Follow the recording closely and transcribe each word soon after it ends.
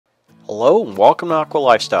Hello and welcome to Aqua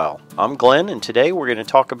Lifestyle. I'm Glenn and today we're going to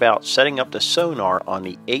talk about setting up the sonar on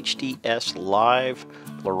the HDS Live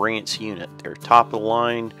Lowrance unit. They're top of the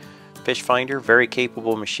line fish finder, very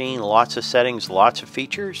capable machine, lots of settings, lots of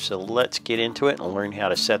features. So let's get into it and learn how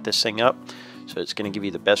to set this thing up so it's going to give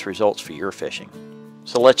you the best results for your fishing.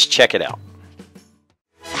 So let's check it out.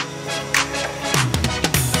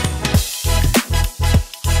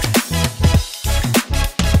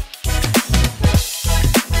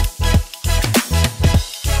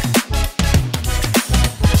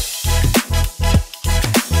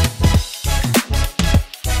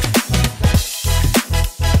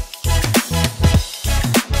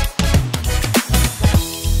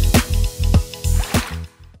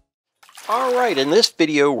 Alright, in this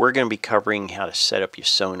video we're going to be covering how to set up your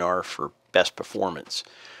sonar for best performance.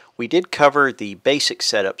 We did cover the basic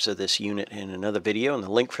setups of this unit in another video, and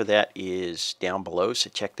the link for that is down below, so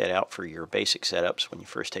check that out for your basic setups when you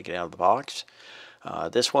first take it out of the box.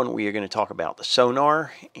 This one we are going to talk about the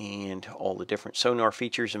sonar and all the different sonar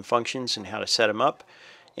features and functions and how to set them up.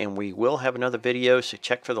 And we will have another video, so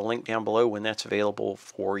check for the link down below when that's available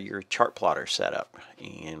for your chart plotter setup.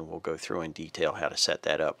 And we'll go through in detail how to set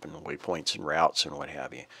that up and waypoints and routes and what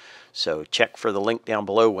have you. So check for the link down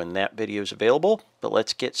below when that video is available, but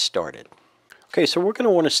let's get started. Okay, so we're going to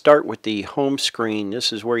want to start with the home screen.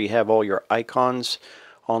 This is where you have all your icons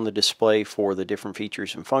on the display for the different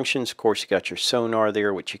features and functions. Of course, you got your sonar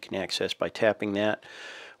there, which you can access by tapping that.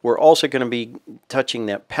 We're also going to be touching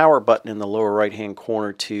that power button in the lower right hand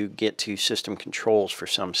corner to get to system controls for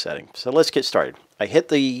some settings. So let's get started. I hit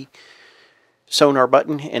the sonar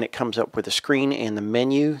button and it comes up with a screen and the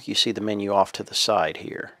menu. You see the menu off to the side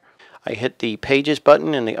here. I hit the pages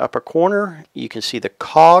button in the upper corner. You can see the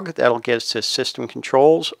cog. That'll get us to system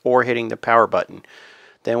controls, or hitting the power button.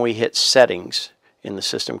 Then we hit settings in the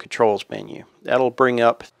system controls menu. That'll bring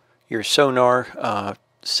up your sonar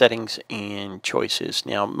settings and choices.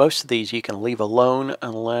 Now most of these you can leave alone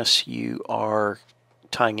unless you are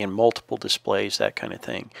tying in multiple displays, that kind of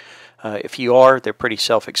thing. If you are, they're pretty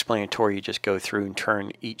self-explanatory. You just go through and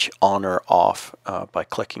turn each on or off by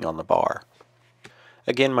clicking on the bar.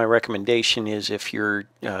 Again, my recommendation is if you're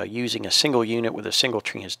using a single unit with a single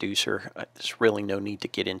transducer, there's really no need to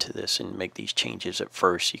get into this and make these changes at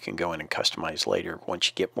first. You can go in and customize later once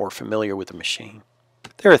you get more familiar with the machine.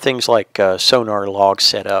 There are things like sonar log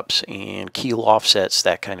setups and keel offsets,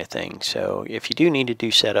 that kind of thing. So if you do need to do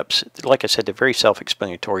setups, like I said, they're very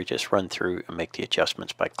self-explanatory. Just run through and make the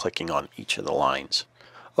adjustments by clicking on each of the lines.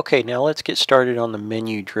 Okay, now let's get started on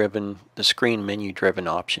the screen menu-driven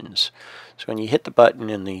options. So when you hit the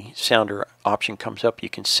button and the sounder option comes up, you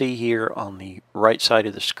can see here on the right side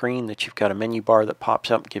of the screen that you've got a menu bar that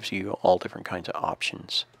pops up and gives you all different kinds of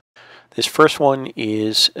options. This first one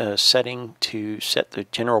is setting to set the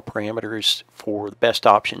general parameters for the best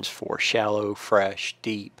options for shallow, fresh,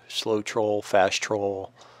 deep, slow troll, fast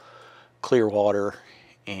troll, clear water,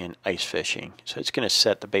 and ice fishing. So it's going to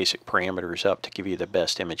set the basic parameters up to give you the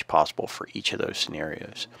best image possible for each of those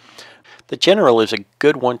scenarios. The general is a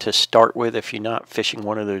good one to start with if you're not fishing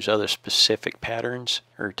one of those other specific patterns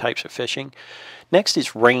or types of fishing. Next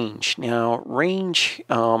is range. Now range,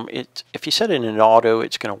 if you set it in auto,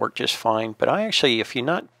 it's going to work just fine, but if you're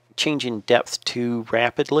not changing depth too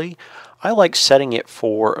rapidly, I like setting it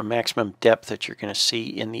for a maximum depth that you're going to see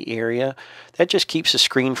in the area. That just keeps the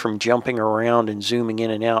screen from jumping around and zooming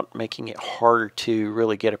in and out, making it harder to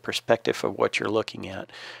really get a perspective of what you're looking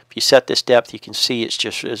at. If you set this depth, you can see it's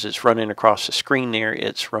just as it's running across the screen there,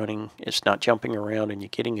 it's not jumping around, and you're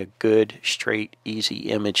getting a good, straight,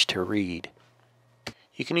 easy image to read.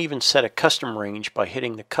 You can even set a custom range by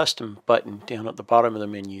hitting the custom button down at the bottom of the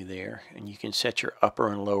menu there, and you can set your upper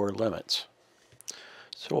and lower limits.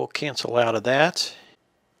 So we'll cancel out of that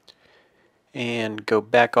and go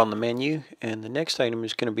back on the menu, and the next item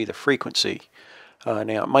is going to be the frequency.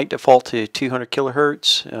 Now it might default to 200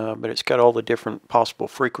 kilohertz, but it's got all the different possible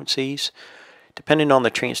frequencies. Depending on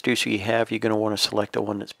the transducer you have, you're going to want to select the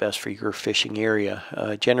one that's best for your fishing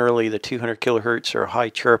area. Generally, the 200 kilohertz or high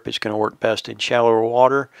chirp is going to work best in shallower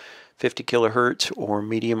water. 50 kilohertz or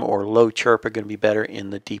medium or low chirp are going to be better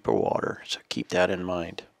in the deeper water. So keep that in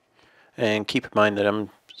mind. And keep in mind that I'm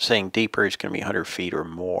saying deeper is going to be 100 feet or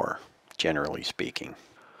more, generally speaking.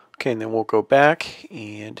 Okay, and then we'll go back,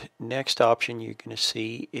 and next option you're going to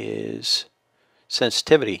see is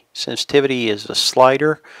sensitivity. Sensitivity is a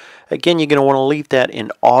slider. Again, you're going to want to leave that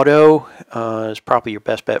in auto. It's probably your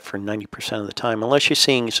best bet for 90% of the time. Unless you're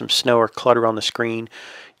seeing some snow or clutter on the screen,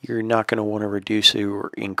 you're not going to want to reduce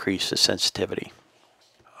or increase the sensitivity.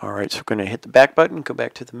 Alright, so we're going to hit the back button, go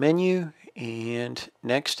back to the menu, and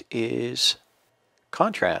next is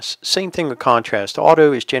Contrast. Same thing with contrast.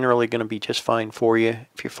 Auto is generally going to be just fine for you.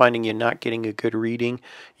 If you're finding you're not getting a good reading,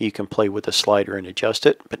 you can play with the slider and adjust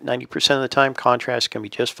it. But 90% of the time, contrast can be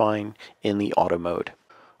just fine in the auto mode.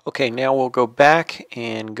 Okay, now we'll go back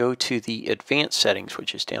and go to the advanced settings,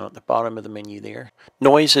 which is down at the bottom of the menu there.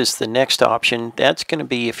 Noise is the next option. That's going to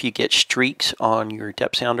be if you get streaks on your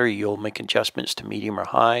depth sounder, you'll make adjustments to medium or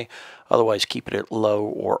high. Otherwise, keep it at low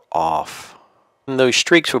or off. And those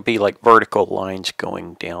streaks would be like vertical lines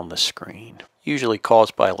going down the screen, usually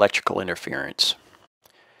caused by electrical interference.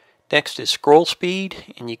 Next is scroll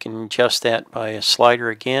speed, and you can adjust that by a slider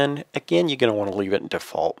again. Again, you're going to want to leave it in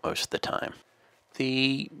default most of the time.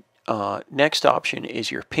 The next option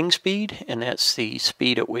is your ping speed, and that's the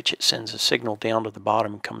speed at which it sends a signal down to the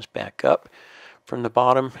bottom and comes back up from the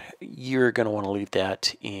bottom. You're going to want to leave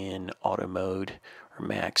that in auto mode or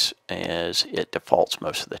max as it defaults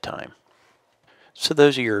most of the time. So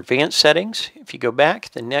those are your advanced settings. If you go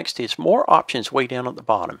back, the next is more options way down at the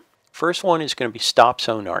bottom. First one is going to be stop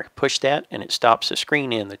sonar. Push that and it stops the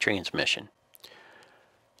screen and the transmission.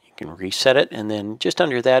 You can reset it, and then just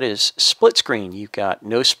under that is split screen. You've got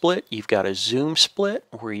no split, you've got a zoom split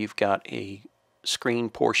where you've got a screen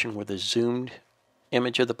portion with a zoomed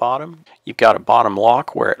image of the bottom. You've got a bottom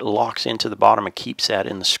lock where it locks into the bottom and keeps that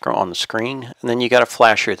in on the screen. And then you got a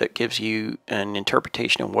flasher that gives you an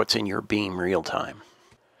interpretation of what's in your beam real time.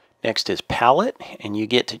 Next is palette, and you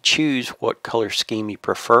get to choose what color scheme you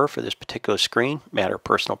prefer for this particular screen. Matter of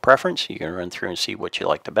personal preference. You can run through and see what you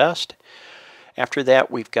like the best. After that,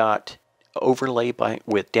 we've got overlay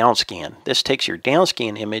with downscan. This takes your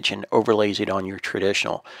downscan image and overlays it on your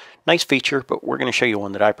traditional. Nice feature, but we're going to show you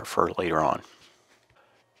one that I prefer later on.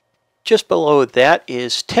 Just below that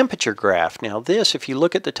is temperature graph. Now this, if you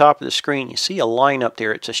look at the top of the screen, you see a line up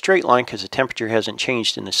there. It's a straight line because the temperature hasn't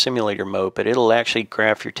changed in the simulator mode, but it'll actually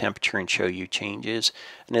graph your temperature and show you changes,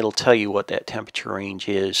 and it'll tell you what that temperature range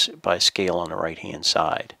is by scale on the right hand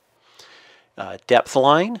side. Depth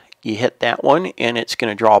line, you hit that one and it's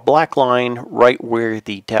going to draw a black line right where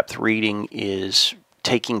the depth reading is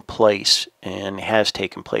taking place and has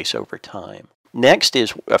taken place over time. Next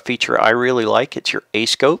is a feature I really like. It's your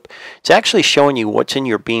A-scope. It's actually showing you what's in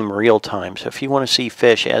your beam real time. So if you want to see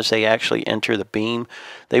fish as they actually enter the beam,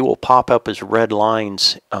 they will pop up as red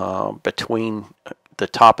lines between the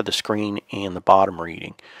top of the screen and the bottom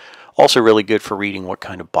reading. Also really good for reading what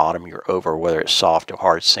kind of bottom you're over, whether it's soft or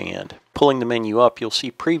hard sand. Pulling the menu up, you'll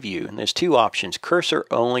see preview, and there's two options, cursor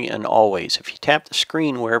only and always. If you tap the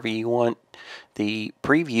screen wherever you want the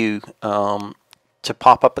preview to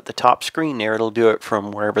pop up at the top screen there, it'll do it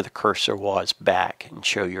from wherever the cursor was back and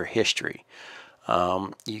show your history.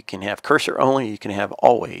 You can have cursor only, you can have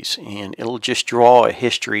always, and it'll just draw a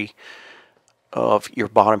history of your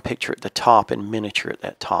bottom picture at the top in miniature at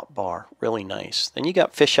that top bar. Really nice. Then you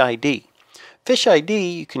got Fish ID. Fish ID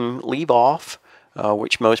you can leave off,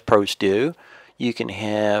 which most pros do. You can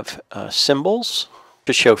have symbols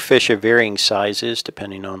to show fish of varying sizes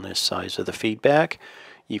depending on the size of the feedback.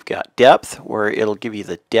 You've got depth, where it'll give you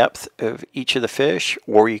the depth of each of the fish,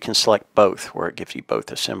 or you can select both, where it gives you both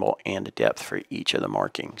a symbol and a depth for each of the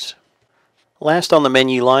markings. Last on the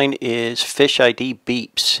menu line is Fish ID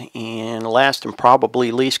beeps, and last and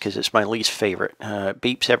probably least, because it's my least favorite,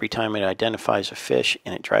 beeps every time it identifies a fish,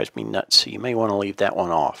 and it drives me nuts, so you may want to leave that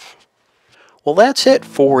one off. Well, that's it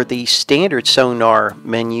for the standard sonar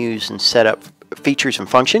menus and setup features and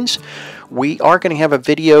functions. We are going to have a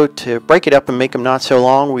video to break it up and make them not so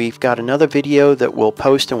long. We've got another video that we'll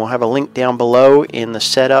post, and we'll have a link down below in the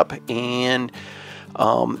setup and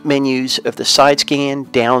menus of the side scan,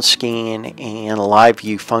 down scan, and live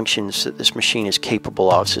view functions that this machine is capable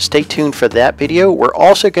of. So stay tuned for that video. We're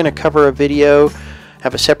also going to cover a video,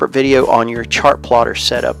 have a separate video on your chart plotter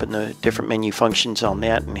setup and the different menu functions on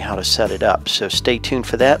that and how to set it up. So stay tuned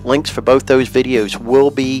for that. Links for both those videos will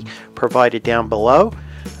be provided down below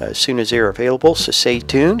as soon as they're available. So stay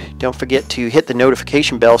tuned. Don't forget to hit the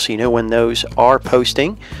notification bell so you know when those are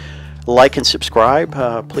posting. Like and subscribe.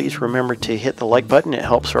 Please remember to hit the like button. It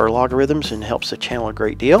helps our logarithms and helps the channel a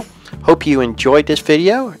great deal. Hope you enjoyed this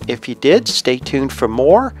video. If you did, stay tuned for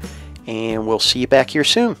more, and we'll see you back here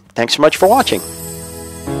soon. Thanks so much for watching.